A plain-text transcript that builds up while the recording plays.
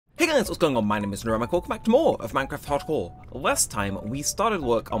guys, what's going on? My name is Neremik. Welcome back to more of Minecraft Hardcore. Last time, we started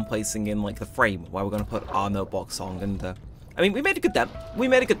work on placing in, like, the frame where we're going to put our notebook song, and, I mean, we made a good dent. But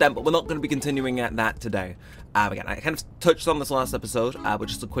we're not going to be continuing at that today. Again, I kind of touched on this last episode, but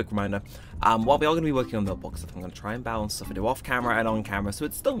just a quick reminder. While we are going to be working on notebooks, I'm going to try and balance stuff I do off camera and on camera, so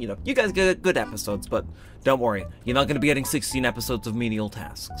it's still, you know, you guys get good episodes, but don't worry, you're not going to be getting 16 episodes of menial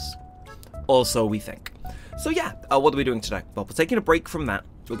tasks. Also, we think. So yeah, what are we doing today? Well, we're taking a break from that.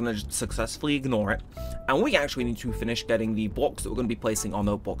 We're going to just successfully ignore it. And we actually need to finish getting the blocks that we're going to be placing our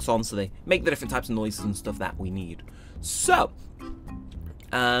notebooks on so they make the different types of noises and stuff that we need. So,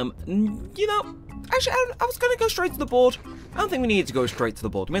 you know, actually, I was going to go straight to the board. I don't think we need to go straight to the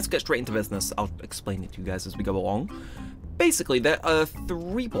board. Let's get straight into business. I'll explain it to you guys as we go along. Basically, there are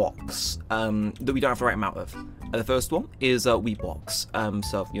 3 blocks that we don't have the right amount of. The first one is wheat blocks.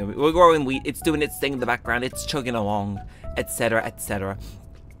 So, you know, we're growing wheat. It's doing its thing in the background. It's chugging along, etc., etc.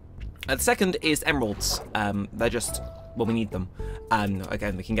 The second is emeralds. They're just, well, we need them. And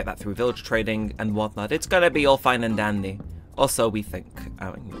again, we can get that through village trading and whatnot. It's gonna be all fine and dandy. Also, we think,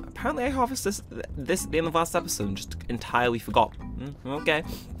 apparently I harvested this at the end of last episode and just entirely forgot. Okay.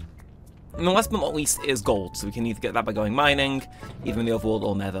 And the last but not least is gold, so we can either get that by going mining, either in the overworld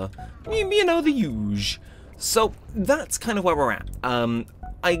or nether. You know, the huge. So that's kind of where we're at.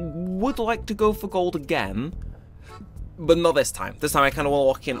 I would like to go for gold again, but not this time. This time I kind of want to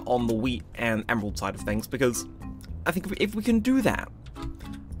lock in on the wheat and emerald side of things, because I think if we can do that,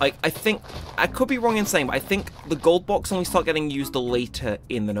 like, I think, I could be wrong in saying, but I think the gold blocks only start getting used later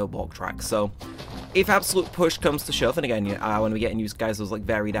in the no-block track, so if absolute push comes to shove, and again, when we get used, guys, those, like,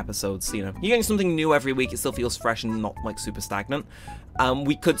 varied episodes, you know, you're getting something new every week, it still feels fresh and not, like, super stagnant,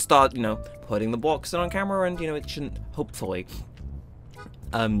 we could start, you know, putting the blocks in on camera, and, you know, it shouldn't, hopefully,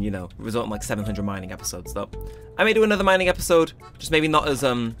 you know, result in, like, 700 mining episodes, though. I may do another mining episode, just maybe not as,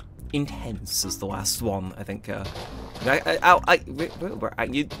 intense as the last one, I think,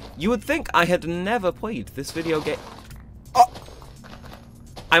 you would think I had never played this video game. Oh!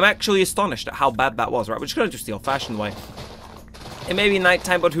 I'm actually astonished at how bad that was, right? We're just gonna do the old-fashioned way. It may be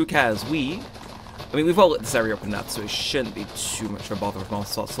nighttime, but who cares? I mean, we've all lit this area up enough, so it shouldn't be too much of a bother if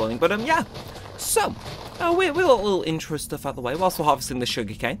monsters start slowing. But, yeah. So, we got a little intro stuff out of the way. Whilst we're harvesting the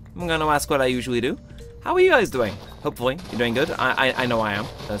sugarcane, I'm gonna ask what I usually do. How are you guys doing? Hopefully, you're doing good. I know I am.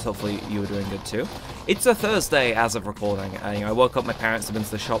 So hopefully, you are doing good too. It's a Thursday as of recording. You know, I woke up, my parents have been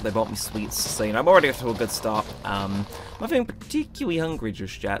to the shop, they bought me sweets, so, you know, I'm already off to a good start. I'm not feeling particularly hungry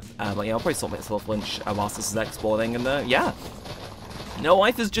just yet, but, yeah, I'll probably sort myself lunch whilst this is exporting, and, yeah. No,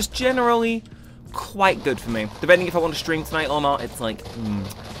 life is just generally quite good for me. Depending if I want to stream tonight or not, it's like,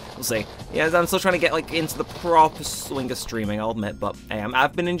 we'll see. Yeah, I'm still trying to get, like, into the proper swing of streaming, I'll admit, but, hey,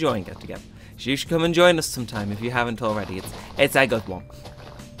 I've been enjoying it again. You should come and join us sometime if you haven't already. It's a good one.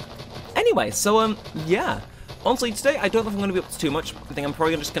 Anyway, so, yeah. Honestly, today, I don't know if I'm going to be up to too much. I think I'm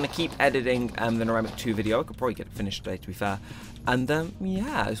probably just going to keep editing the Neremik 2 video. I could probably get it finished today, to be fair. And,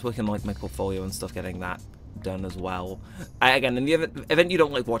 yeah, I was working on, like, my portfolio and stuff, getting that done as well. Again, in the event you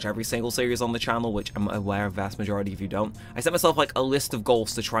don't, like, watch every single series on the channel, which I'm aware of vast majority of you don't, I set myself, like, a list of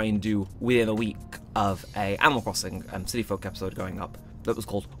goals to try and do within a week of a Animal Crossing City Folk episode going up. That was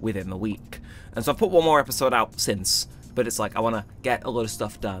called Within the Week. And so I've put one more episode out since, but it's like I want to get a lot of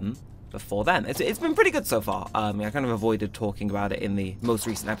stuff done before then. It's been pretty good so far. I kind of avoided talking about it in the most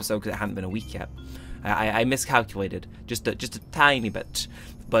recent episode because it hadn't been a week yet. I miscalculated just a tiny bit,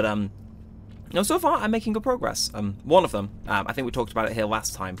 but no, so far I'm making good progress. One of them, I think we talked about it here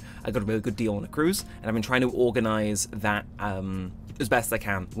last time. I got a really good deal on a cruise, and I've been trying to organize that as best I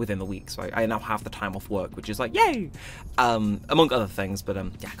can within the week. So I now have the time off work, which is like, yay! Among other things, but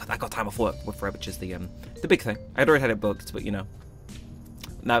yeah, I got time off work for it, which is the big thing. I'd already had it booked, but you know,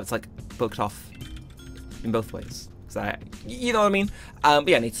 now it's like booked off in both ways. So you know what I mean? But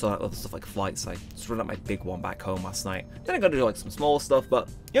yeah, I need to sort out other stuff like flights. I just run up my big one back home last night. Then I got to do like some small stuff, but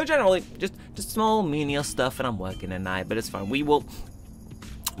you know, generally just small menial stuff, and I'm working at night, but it's fine. We will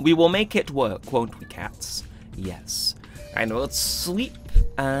make it work, won't we, cats? Yes. Alright, now let's sleep.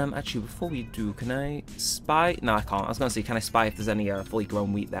 Actually, before we do, can I spy? No, I can't. I was going to say, can I spy if there's any fully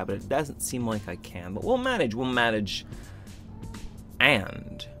grown wheat there, but it doesn't seem like I can. But we'll manage.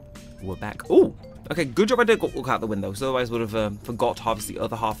 And we're back. Oh, okay, good job I did look out the window, so otherwise I would have forgot to harvest the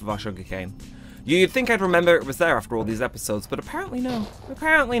other half of our sugarcane. You'd think I'd remember it was there after all these episodes, but apparently no.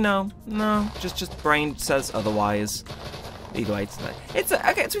 Apparently no. No, just brain says otherwise. Either way, it's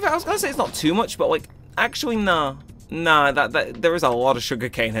okay, to be fair, I was going to say it's not too much, but like, actually, no. Nah, there is a lot of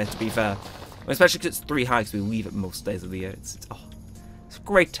sugarcane here, to be fair. Especially because it's 3 high, because we leave it most days of the year. It's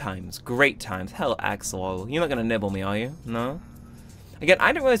great times, great times. Hell, Axel, you're not going to nibble me, are you? No? Again,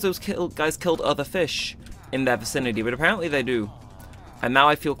 I didn't realize those guys killed other fish in their vicinity, but apparently they do. And now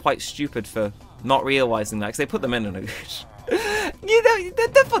I feel quite stupid for not realizing that, because they put them in a... You know,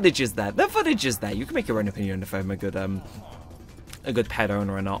 the footage is there. The footage is there. You can make your own opinion if I'm a good pet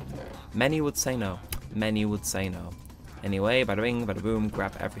owner or not. Many would say no. Many would say no. Anyway, bada bing, bada boom,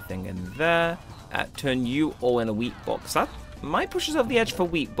 grab everything in there. Turn you all in a wheat box. That might push us over the edge for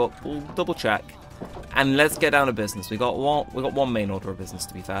wheat, but we'll double check. And let's get down to business. We got one main order of business,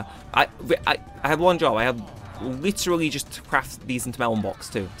 to be fair. I had one job. I had literally just to craft these into my own box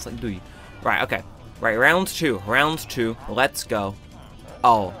too. It's like, do you? Right, okay. Right, round two. Let's go.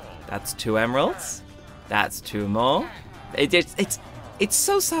 Oh, that's 2 emeralds. That's 2 more. It's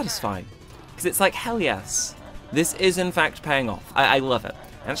so satisfying. Because it's like, hell yes. This is in fact paying off. I love it.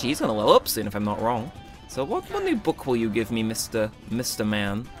 Actually, he's gonna level up soon if I'm not wrong. So what new book will you give me, Mr.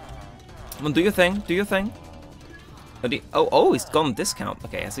 Man? Come on, do your thing. Do your thing. Oh, he's gone discount.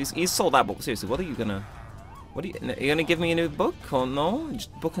 Okay, so he's sold that book. Seriously, what are you gonna... Are you gonna give me a new book or no?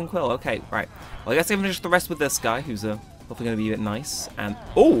 Just book and quill. Okay, right. Well, I guess I'm gonna finish the rest with this guy, who's hopefully gonna be a bit nice. And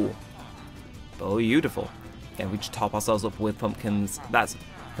oh, beautiful. Again, we just top ourselves up with pumpkins. That's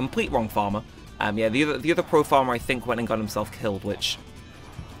complete wrong farmer. Yeah, the other pro farmer I think went and got himself killed, which,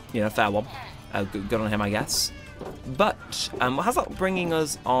 you know, fair one. Good on him, I guess. But how's that bringing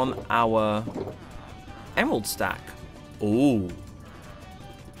us on our emerald stack? Ooh.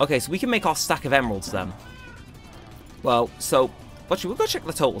 Okay, so we can make our stack of emeralds then. Well, so, actually, we'll go check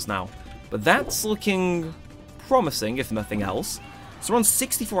the totals now. But that's looking promising, if nothing else. So we're on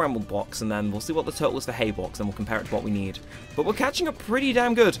 64 emerald blocks, and then we'll see what the total is for hay blocks, and we'll compare it to what we need. But we're catching up pretty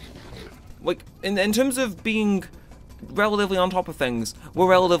damn good. Like, in terms of being relatively on top of things, we're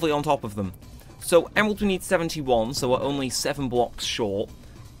relatively on top of them. So, emerald we need 71, so we're only 7 blocks short.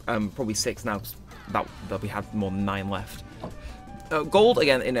 Probably 6 now, because we have more than 9 left. Gold,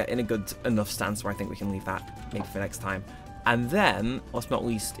 again, in a good enough stance where I think we can leave that maybe for next time. And then, last but not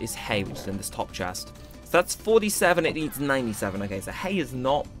least, is hay, which is in this top chest. So that's 47, it needs 97. Okay, so hay is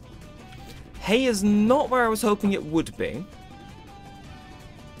not where I was hoping it would be.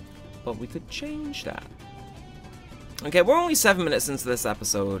 But we could change that. Okay, we're only 7 minutes into this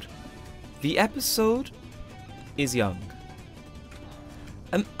episode. The episode is young.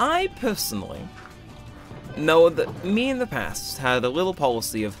 And I personally know that me in the past had a little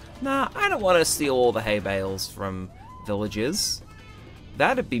policy of, nah, I don't want to steal all the hay bales from villages.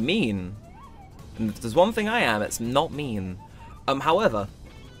 That'd be mean. And if there's one thing I am, it's not mean. However,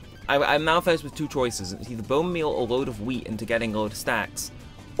 I'm now faced with 2 choices. It's either bone meal a load of wheat into getting a load of stacks,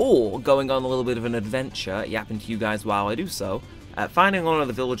 or going on a little bit of an adventure, yapping to you guys while I do so, finding one of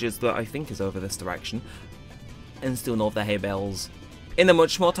the villages that I think is over this direction, and stealing all of the hay bales in a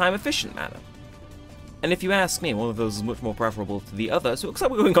much more time-efficient manner. And if you ask me, one of those is much more preferable to the other, so it looks like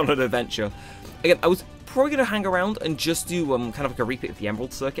we're going on an adventure. Again, I was probably going to hang around and just do kind of like a repeat of the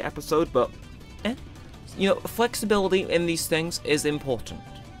Emerald Circuit episode, but, you know, flexibility in these things is important.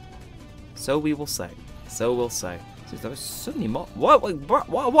 So we will say. So we'll say. So there was so many more.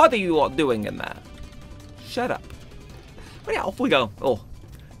 What are you lot doing in there? Shut up. But yeah, off we go. Oh,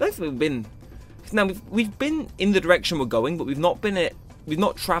 we've been... Now, we've been in the direction we're going, but we've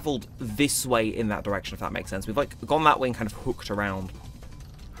not travelled this way in that direction, if that makes sense. We've, like, gone that way and kind of hooked around.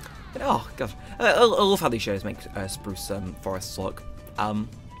 But, oh, God. I love how these shaders make spruce forests look.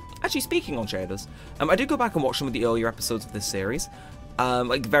 Actually, speaking on shaders, I did go back and watch some of the earlier episodes of this series.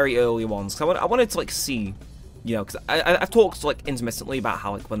 Like, very early ones. Because I wanted to, like, see, you know, because I've talked, like, intermittently about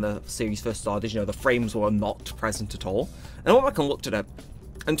how, like, when the series first started, you know, the frames were not present at all. And I went back and looked at it,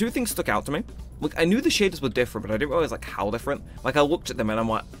 and 2 things stuck out to me. Look, I knew the shaders were different, but I didn't realize, like, how different. Like, I looked at them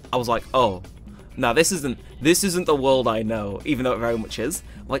and I was like, oh, no, this isn't the world I know, even though it very much is.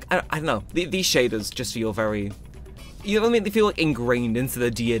 Like, I don't know, these shaders just feel very, you know what I mean? They feel, like, ingrained into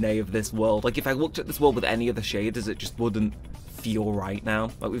the DNA of this world. Like, if I looked at this world with any of the shaders, it just wouldn't feel right now.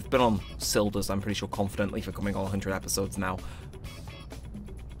 Like, we've been on Silders, I'm pretty sure, confidently for coming on 100 episodes now.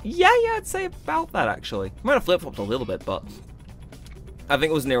 Yeah, I'd say about that, actually. I might have flip-flopped a little bit, but I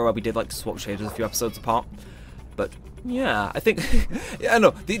think it was near where we did, like, swap shaders a few episodes apart. But, yeah, I think... I don't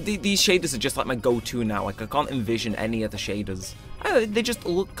know, these shaders are just, like, my go-to now. Like, I can't envision any other shaders. They just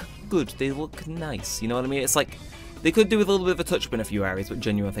look good. They look nice, you know what I mean? It's like, they could do with a little bit of a touch-up in a few areas, but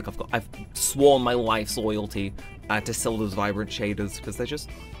genuinely I think I've sworn my life's loyalty to Silda's Vibrant shaders, because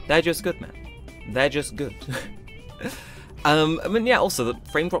they're just good, man. They're just good. I mean, yeah, also,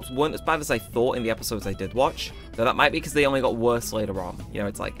 the frame drops weren't as bad as I thought in the episodes I did watch, though that might be because they only got worse later on. You know,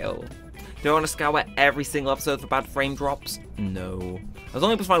 it's like, oh, do I want to scour every single episode for bad frame drops? No. I was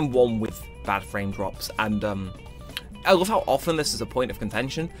only able to find one with bad frame drops, and, I love how often this is a point of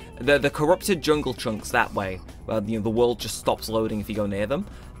contention. The corrupted jungle chunks that way, where the world just stops loading if you go near them.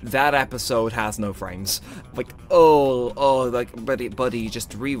 That episode has no frames. Like, like, buddy,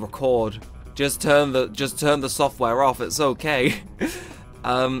 just re-record. Just turn the software off. It's okay.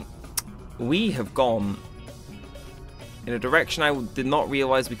 We have gone in a direction I did not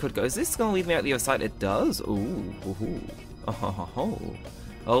realize we could go. Is this gonna lead me out the other side? It does. Ooh.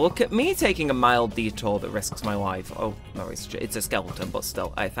 Oh, look at me taking a mild detour that risks my life. Oh, no, it's a skeleton, but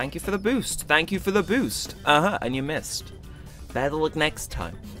still. I thank you for the boost. Thank you for the boost. And you missed. Better luck next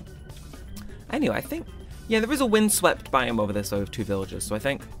time. Anyway, I think, yeah, there is a windswept biome over this way with 2 villages, so I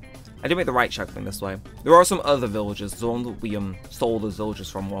think I did make the right shout going this way. There are some other villages, the one that we stole those villages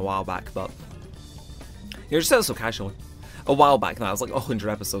from a while back, but you just said it so casually. A while back now, it was like 100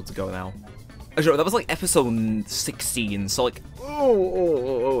 episodes ago now. Actually, that was like episode 16, so like, I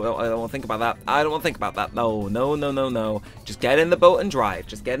don't want to think about that. I don't want to think about that. No. Just get in the boat and drive.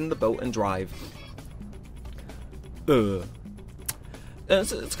 Just get in the boat and drive. So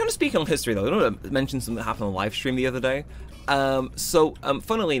it's kind of speaking on history though. I want to mention something that happened on the live stream the other day.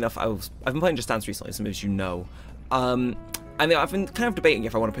 Funnily enough, I've been playing Just Dance recently, some of you know. And I've been kind of debating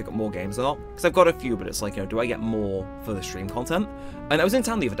if I want to pick up more games or not, because I've got a few, but it's like, do I get more for the stream content? And I was in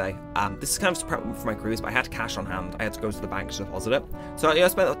town the other day. This is kind of separate from my cruise, but I had cash on hand. I had to go to the bank to deposit it. So I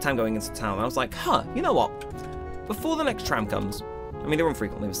spent time going into town, and I was like, you know what? Before the next tram comes, I mean, they run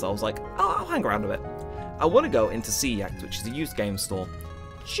frequently, so I was like, I'll hang around a bit. I want to go into Seact, which is a used game store,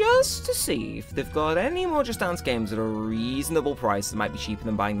 just to see if they've got any more Just Dance games at a reasonable price that might be cheaper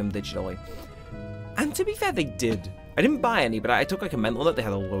than buying them digitally. And to be fair, they did. I didn't buy any, but I took like a mental note. They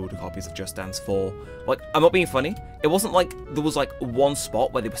had a load of copies of Just Dance 4. Like, I'm not being funny. It wasn't like there was like one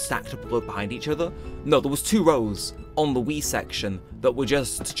spot where they were stacked up behind each other. No, there was 2 rows on the Wii section that were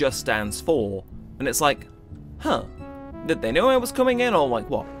just Dance 4. And it's like, did they know I was coming in or like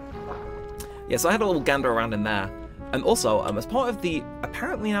what? Yeah, so I had a little gander around in there. And also, as part of the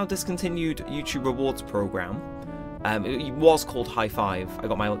apparently now discontinued YouTube rewards program, it was called High Five. I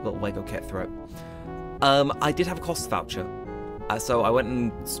got my little Lego kit through it. I did have a Costa voucher, so I went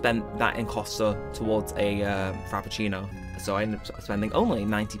and spent that in Costa towards a Frappuccino, so I ended up spending only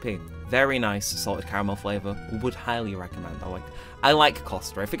 90p. Very nice salted caramel flavour, would highly recommend. I like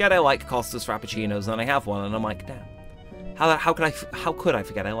Costa. I forget I like Costa's Frappuccinos, and I have one, and I'm like, damn, how could I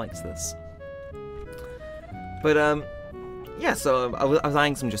forget I liked this? But yeah, so I was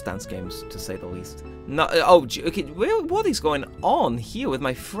eyeing some Just Dance games, to say the least. No, okay, what is going on here with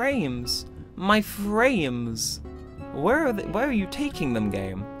my frames? My frames! Where are you taking them,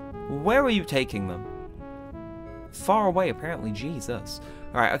 game? Where are you taking them? Far away, apparently. Jesus.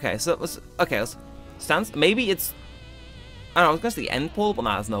 Alright, okay, so let's stand. Maybe it's, I don't know, I was gonna say the end pole, but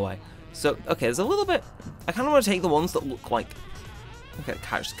nah, there's no way. So, okay, there's a little bit, I kind of want to take the ones that look like, okay,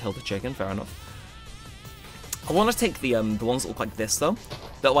 catch killed the chicken, fair enough. I want to take the ones that look like this, though,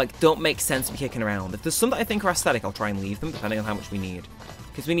 that, like, don't make sense to be kicking around. If there's some that I think are aesthetic, I'll try and leave them, depending on how much we need.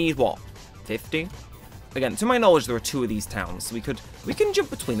 Because we need, what, 50? Again, to my knowledge, there are 2 of these towns, so we can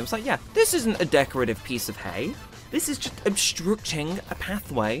jump between them. It's like, yeah, this isn't a decorative piece of hay. This is just obstructing a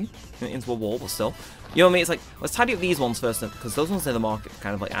pathway into a wall, but still. You know what I mean? It's like, let's tidy up these ones first, because those ones near the market are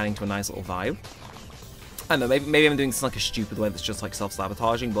kind of, like, adding to a nice little vibe. I don't know, maybe I'm doing this in, like, a stupid way that's just, like,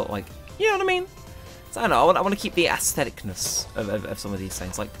 self-sabotaging, but, like, you know what I mean? So, I don't know, I want to keep the aestheticness of some of these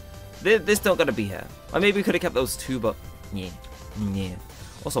things. Like, this don't gotta be here. Or maybe we could have kept those 2, but, yeah.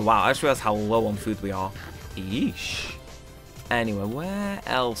 Also, wow, I just realized how low on food we are. Eesh. Anyway, where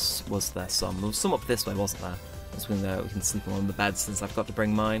else was there some? There was some up this way, wasn't there? We can sleep on the bed since I've got to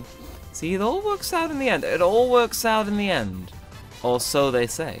bring mine. See, it all works out in the end. It all works out in the end. Or so they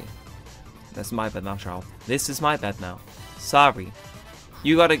say. That's my bed now, Charles. This is my bed now. Sorry.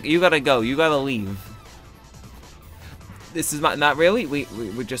 You gotta go. You gotta leave. This is my, not really? We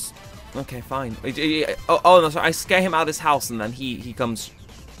just, okay, fine. Oh no, sorry, I scare him out of his house and then he comes.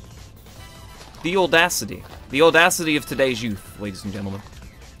 The audacity of today's youth, ladies and gentlemen.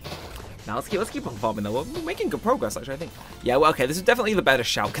 Now let's keep on farming though. We're making good progress actually, I think. Yeah, well, okay, this is definitely the better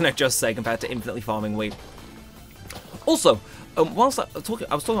shout, can I just say, compared to infinitely farming wheat. Also, whilst I was talking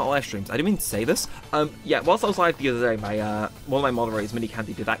about live streams, I didn't mean to say this. Yeah, whilst I was live the other day, one of my moderators, Mini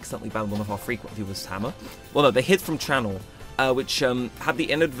Candy, did accidentally ban one of our frequent viewers, Hammer. Well, no, they hid from channel, which had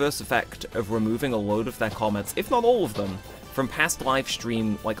the inadverse effect of removing a load of their comments, if not all of them, from past live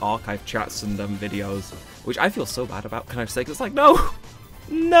stream like archive chats and videos, which I feel so bad about. Can I just say? 'Cause it's like no.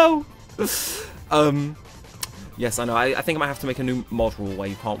 Yes, I know. I think I might have to make a new mod rule where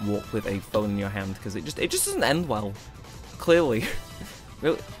you can't walk with a phone in your hand because it just doesn't end well. Clearly.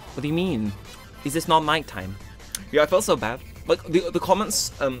 Really? What do you mean? Is this not nighttime? Yeah, I felt so bad. Like, the comments,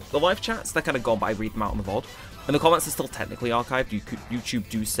 the live chats, they're kind of gone, but I read them out on the VOD. And the comments are still technically archived. YouTube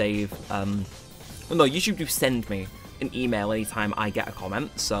do save, well, no, YouTube do send me an email anytime I get a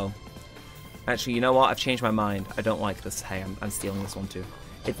comment, so... Actually, you know what? I've changed my mind. I don't like this. Hey, I'm stealing this one too.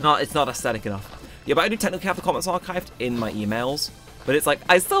 It's not aesthetic enough. Yeah, but I do technically have the comments archived in my emails. But it's like,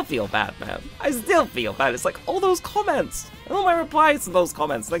 I still feel bad, man. I still feel bad. It's like, all those comments, and all my replies to those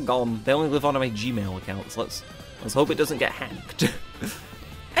comments, they're gone. They only live on my Gmail account, so let's hope it doesn't get hacked.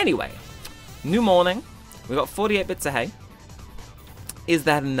 Anyway, new morning. We've got 48 bits of hay. Is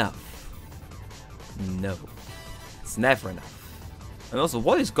that enough? No. It's never enough. And also,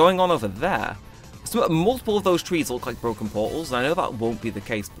 what is going on over there? So, multiple of those trees look like broken portals, and I know that won't be the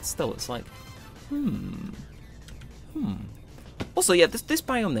case, but still, it's like, Also, yeah, this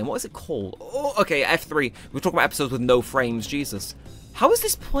biome then, what is it called? Oh, okay, F3. We're talking about episodes with no frames, Jesus. How is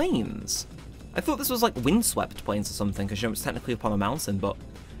this plains? I thought this was like windswept plains or something, because you know, it's technically upon a mountain, but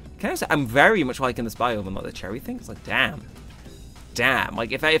can I say, I'm very much liking this biome and not the cherry thing. It's like, damn. Damn,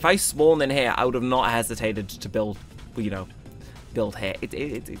 like, if I spawned in here, I would have not hesitated to build, you know, build here.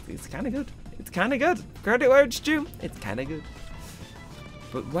 It's kind of good. It's kind of good. Credit where it's due. It's kind of good.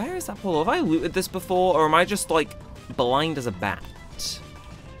 But where is that portal? Have I looted this before, or am I just, like, blind as a bat?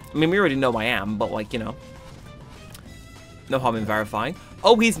 I mean, we already know I am, but, like, you know. No harm in verifying.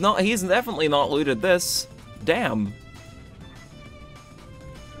 Oh, he's definitely not looted this. Damn.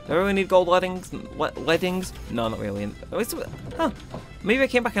 Do I really need gold leadings? No, not really. Huh. Maybe I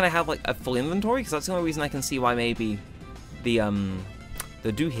came back and I have, like, a full inventory, because that's the only reason I can see why maybe the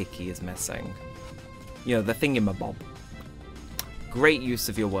doohickey is missing. You know, the thingamabob. Great use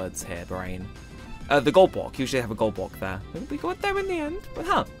of your words here, Brain. The gold block. Usually have a gold block there. Maybe we got there in the end. But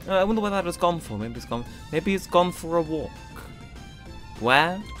huh. I wonder where that has gone for. Maybe it's gone for a walk.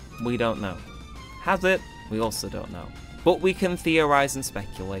 Where? We don't know. Has it? We also don't know. But we can theorize and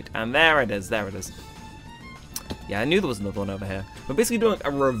speculate. And there it is. There it is. Yeah, I knew there was another one over here. We're basically doing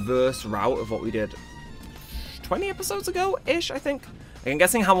a reverse route of what we did 20 episodes ago-ish, I think. I'm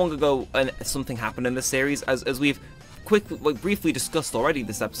guessing how long ago something happened in this series, as we've briefly discussed already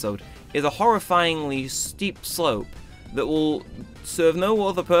this episode, is a horrifyingly steep slope that will serve no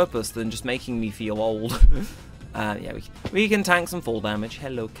other purpose than just making me feel old. Yeah, we can tank some fall damage.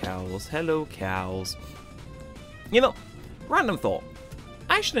 Hello, cows. Hello, cows. You know, random thought.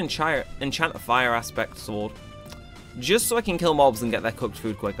 I should enchant a fire aspect sword, just so I can kill mobs and get their cooked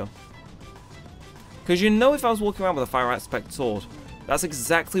food quicker. Because you know, if I was walking around with a fire aspect sword, that's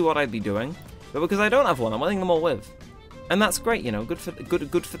exactly what I'd be doing. But because I don't have one, I'm letting them all live. And that's great, you know, good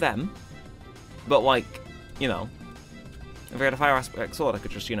for them. But like, you know, if I had a fire aspect sword, I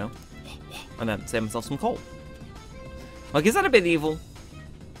could just, you know, and then save myself some coal. Like, is that a bit evil?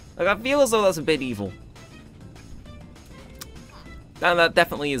 Like, I feel as though that's a bit evil. And that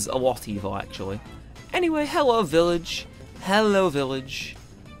definitely is a lot evil, actually. Anyway, hello, village. Hello, village.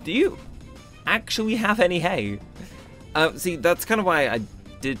 Do you actually have any hay? See, that's kind of why I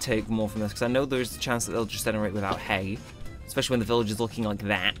did take more from this, because I know there's a chance that they'll just generate without hay, especially when the village is looking like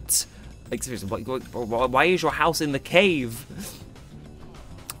that. Like, seriously, why is your house in the cave?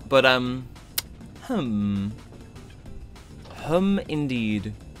 But,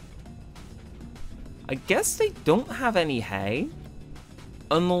 indeed. I guess they don't have any hay,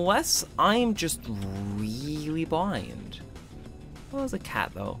 unless I'm just really blind. Well, there's a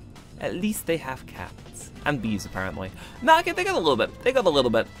cat, though. At least they have cats. And bees, apparently. No, okay, they got a little bit. They got a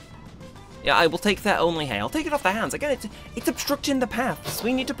little bit. Yeah, I will take their only hay. I'll take it off their hands. Again, it's obstructing the paths.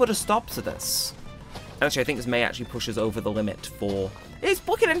 We need to put a stop to this. Actually, I think this may actually push us over the limit for... It's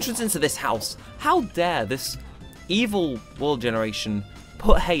blocking entrance into this house. How dare this evil world generation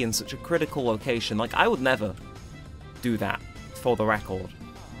put hay in such a critical location? Like, I would never do that, for the record.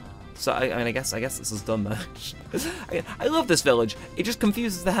 So, I mean, I guess this is done there. I love this village. It just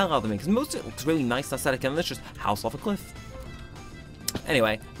confuses the hell out of me, because most of it looks really nice and aesthetic, and it's just house off a cliff.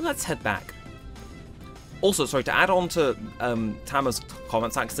 Anyway, let's head back. Also, sorry, to add on to Tama's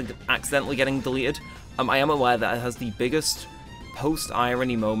comments accidentally getting deleted, I am aware that it has the biggest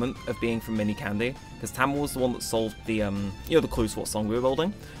post-irony moment of being from Mini Candy, because Tama was the one that solved the, you know, the clues to what song we were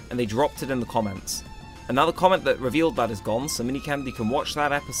building, and they dropped it in the comments. And now the comment that revealed that is gone, so Mini Candy can watch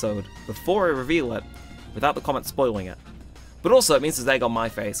that episode before I reveal it, without the comment spoiling it. But also, it means there's egg on my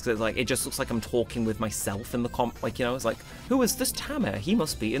face, because it's like, it just looks like I'm talking with myself in the like, you know, it's like, who is this Tama? He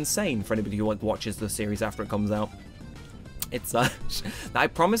must be insane, for anybody who, like, watches the series after it comes out. It's, I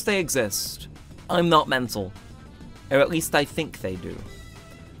promise they exist. I'm not mental. Or at least I think they do.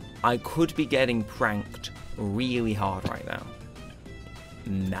 I could be getting pranked really hard right now.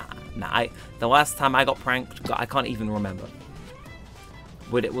 Nah. Nah, the last time I got pranked, God, I can't even remember.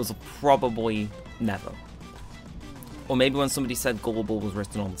 But it was probably never. Or maybe when somebody said gullible was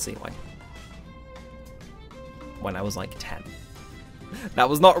written on the ceiling. When I was like 10. That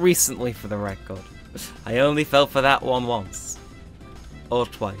was not recently, for the record. I only fell for that one once. Or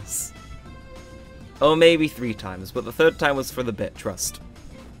twice. Or maybe 3 times, but the 3rd time was for the bit, trust.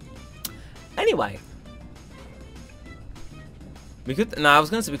 Anyway. I was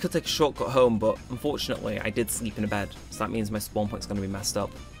going to say we could take a shortcut home, but unfortunately I did sleep in a bed, so that means my spawn point's going to be messed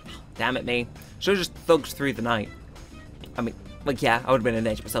up. Damn it, me. Should have just thugged through the night. I mean, like, yeah, I would have been in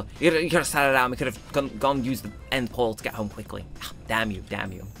danger, but still, you could have sat it out and we could have gone use the end portal to get home quickly. Damn you,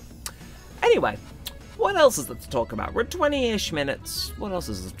 damn you. Anyway, what else is there to talk about? We're at 20-ish minutes. What else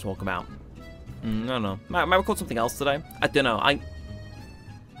is there to talk about? I don't know. Might I record something else today? I don't know.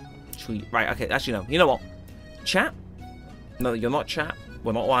 Right, okay, actually, no. You know what? Chat? No, you're not chat.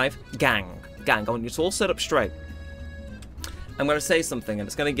 We're not live. Gang. I want you to all sit up straight. I'm going to say something, and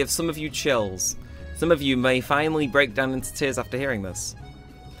it's going to give some of you chills. Some of you may finally break down into tears after hearing this.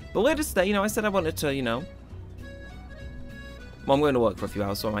 But later today, I said I wanted to, well, I'm going to work for a few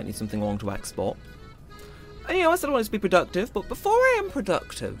hours, so I might need something long to export. And, I said I wanted to be productive, but before I am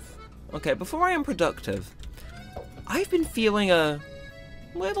productive, I've been feeling a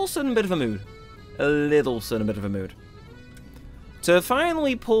little certain bit of a mood. To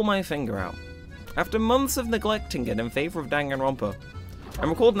finally pull my finger out. After months of neglecting it in favor of Danganronpa, I'm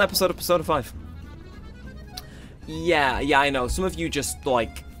recording an episode of Persona 5. Yeah, I know. Some of you just,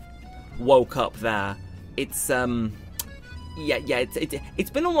 like, woke up there. It's, it's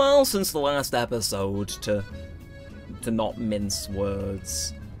been a while since the last episode, to not mince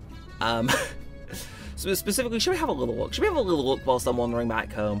words. So specifically, should we have a little look? Should we have a little look whilst I'm wandering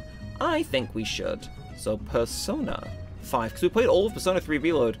back home? I think we should. So, Persona 5, because we played all of Persona 3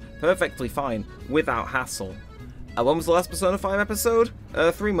 Reload perfectly fine, without hassle. When was the last Persona 5 episode?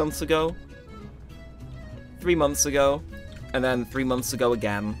 3 months ago. 3 months ago. And then 3 months ago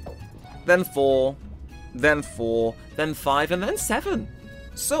again. Then 4. Then 4. Then 5. And then 7.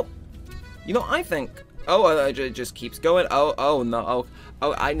 So, I think... Oh, it just keeps going. Oh, no.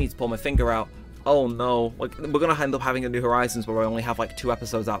 Oh, I need to pull my finger out. Oh, no. Like, we're going to end up having a New Horizons where we only have, like, 2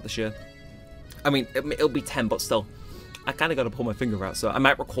 episodes out this year. I mean, it'll be 10, but still. I kind of got to pull my finger out, so I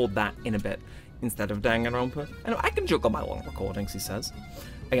might record that in a bit instead of Danganronpa. And I can juggle my long recordings, he says.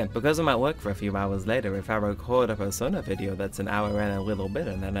 Again, because I might work for a few hours later, if I record a Persona video that's an hour and a little bit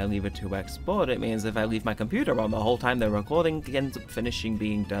and then I leave it to export, it means if I leave my computer on the whole time the recording ends up finishing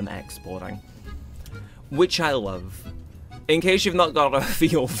being done exporting. Which I love. In case you've not got a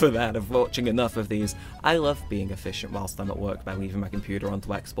feel for that of watching enough of these, I love being efficient whilst I'm at work by leaving my computer on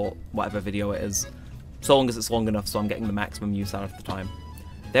to export whatever video it is. So long as it's long enough so I'm getting the maximum use out of the time.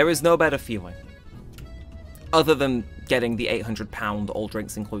 There is no better feeling. Other than getting the £800 all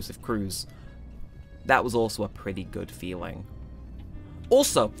drinks inclusive cruise. That was also a pretty good feeling.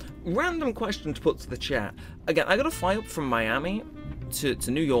 Also, random question to put to the chat. Again, I gotta fly up from Miami to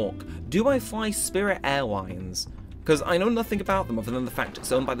New York. Do I fly Spirit Airlines? Because I know nothing about them other than the fact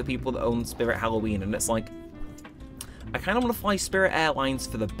it's owned by the people that own Spirit Halloween, and it's like, I kind of want to fly Spirit Airlines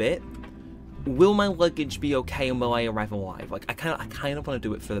for the bit. Will my luggage be okay and will I arrive alive? Like, I kind of want to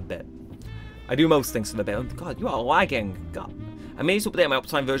do it for the bit. I do most things for the bit. Oh, God, you are lagging. God. I may need to update my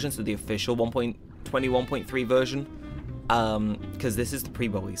uptime version to the official 1.21.3 version. Because this is the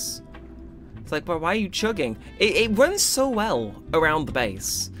pre-release. It's like, but why are you chugging? It runs so well around the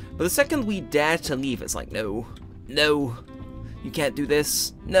base. But the second we dare to leave, it's like, no. No. You can't do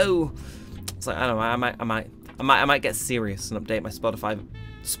this. No. It's like, I don't know, I might get serious and update my Spotify.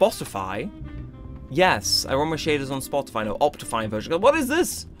 Spotify? Yes, I run my shaders on Spotify, no, Optifine version. What is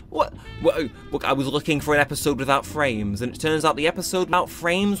this? What? Look, I was looking for an episode without frames, and it turns out the episode without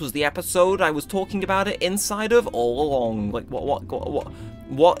frames was the episode I was talking about it inside of all along. Like,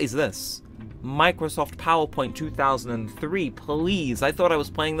 what is this? Microsoft PowerPoint 2003, please. I thought I was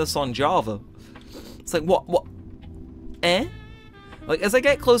playing this on Java. It's like, what? Eh? Like, as I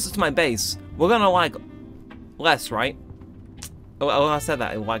get closer to my base, we're gonna lag less, right? Oh, I said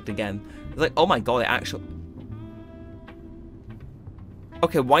that, it lagged again. It's like, oh my god, it actually...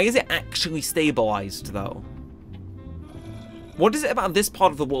 Okay, why is it actually stabilized, though? What is it about this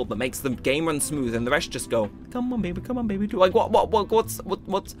part of the world that makes the game run smooth and the rest just go, come on, baby, do like, what's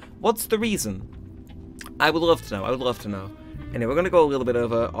the reason? I would love to know, Anyway, we're gonna go a little bit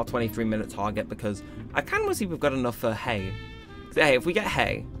over our 23-minute target because I kind of want to see if we've got enough hay. So, hey, if we get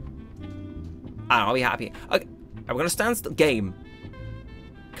hay, I'll be happy. Okay, we're gonna stand still. Game.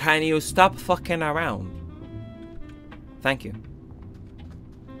 Can you stop fucking around? Thank you.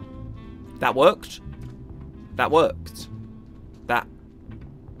 That worked. That worked.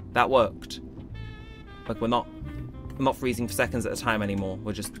 That worked. Like, we're not freezing for seconds at a time anymore.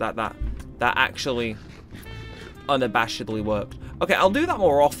 We're just that actually unabashedly worked. Okay, I'll do that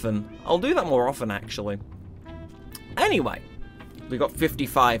more often. I'll do that more often, actually. Anyway, we got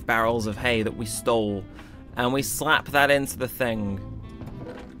 55 barrels of hay that we stole, and we slap that into the thing.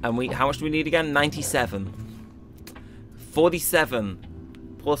 And how much do we need again? 97.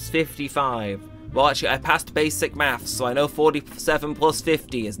 47 plus 55. Well, actually, I passed basic maths, so I know 47 plus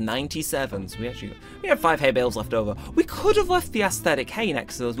 50 is 97. So we have 5 hay bales left over. We could have left the aesthetic hay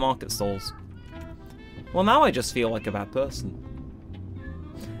next to those market stalls. Well, now I just feel like a bad person.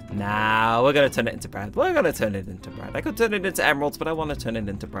 Nah, we're going to turn it into bread. We're going to turn it into bread. I could turn it into emeralds, but I want to turn it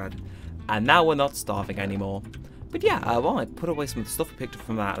into bread. And now we're not starving anymore. But yeah, well, I put away some of the stuff we picked up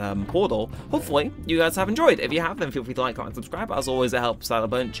from that portal. Hopefully, you guys have enjoyed. If you have, then feel free to like, comment, and subscribe. As always, it helps out a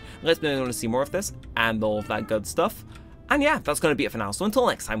bunch. Let me know if you want to see more of this and all of that good stuff. And yeah, that's going to be it for now. So until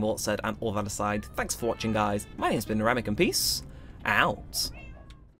next time, all that said and all that aside, thanks for watching, guys. My name's been Neremik, and peace out.